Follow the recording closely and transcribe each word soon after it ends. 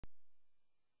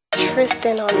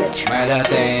Tristan on the track.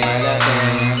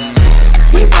 MurdaTeam.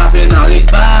 We poppin' all these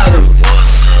bottles.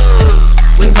 What's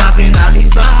up? We poppin' all these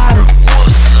bottles.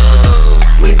 What's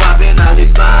up? We poppin' all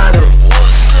these bottles.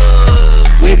 What's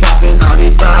up? We poppin' all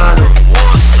these bottles.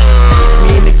 What's up?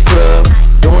 We in the club,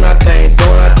 doing our thing,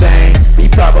 doing our thing.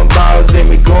 We poppin' bottles and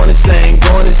we going insane,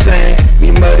 going insane.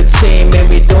 We MurdaTeam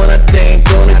and we doing our thing,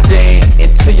 doing our thing.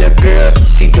 And to your girl,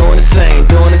 she doing the same,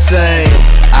 doing the same.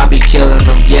 I be killing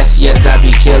them, yes, I be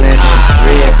killing them.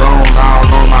 Red bone all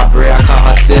on my bread, I call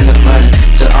her selling money.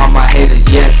 To all my haters,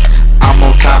 yes, I'm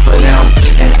on top of them.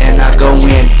 And I go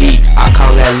in deep, I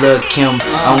call that Lil' Kim.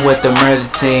 I'm with the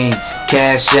MurdaTeam,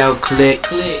 cash out, click.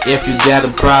 If you got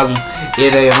a problem,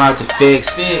 it ain't hard to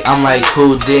fix. I'm like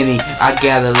Houdini, I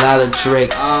got a lot of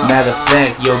tricks. Matter of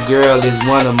fact, your girl is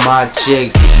one of my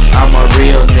chicks. I'm a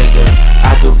real nigga,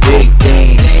 I do big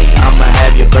things. I'ma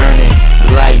have you burning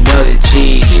like melted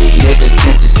cheese. Nigga,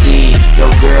 can't you see? Your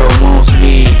girl wants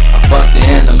me. I fucked her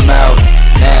in the mouth,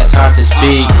 now it's hard to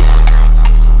speak.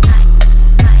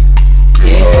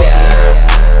 Yeah.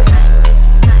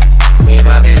 We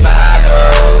poppin'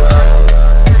 bottles.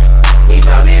 We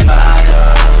poppin'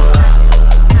 bottles.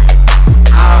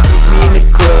 We in the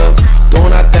club,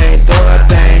 doing our thing, doing our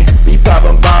thing. We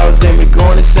poppin' bottles and we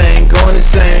going insane, going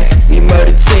insane. We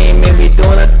MurdaTeam and we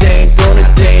doing our thing, doing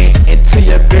our thing. And to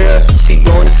your girl, she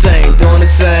doing the same, doing the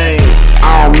same.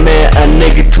 Oh man, a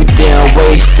nigga too damn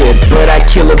wasted, but I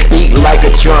kill a beat like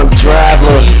a drunk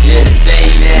driver. You just say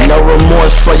that. No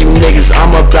remorse for you niggas,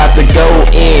 I'm about to go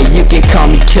in. You can call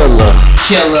me killer.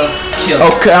 Killer.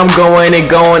 Okay, I'm going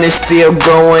and still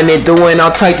going and doing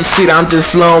all types of shit. I'm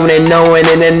just flowing and knowing,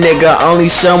 and a nigga only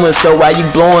showing. So why you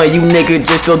blowing? You nigga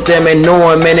just so damn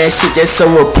annoying, man. That shit just so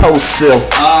repulsive.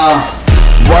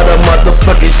 What a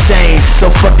motherfucking shame. So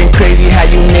fucking crazy how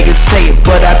you niggas say it,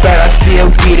 but I bet I still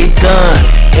get it done.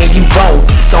 And you won't,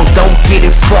 so don't get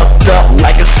it fucked up.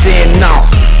 Like I said, no.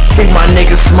 Free my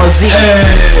nigga Smuzzy.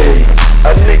 Hey.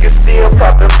 A nigga still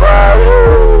poppin'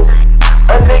 bottles.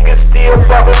 A nigga still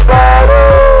poppin'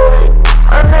 bottles.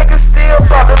 A nigga still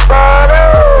poppin'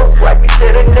 bottles. Like we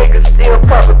said, a nigga still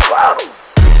poppin' bottles.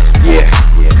 Yeah.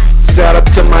 Shout out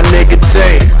to my nigga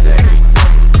Tay.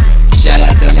 Shout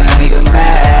out to my nigga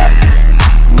Matt.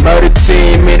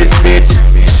 MurdaTeam in this bitch.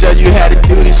 Show you how to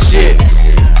do this shit.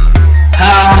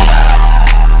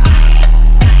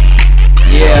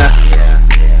 Yeah.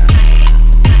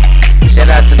 Shout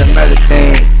out to the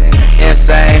MurdaTeam.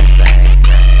 Insane.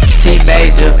 T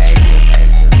Major.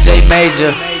 J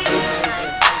Major.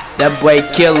 That boy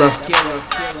killer.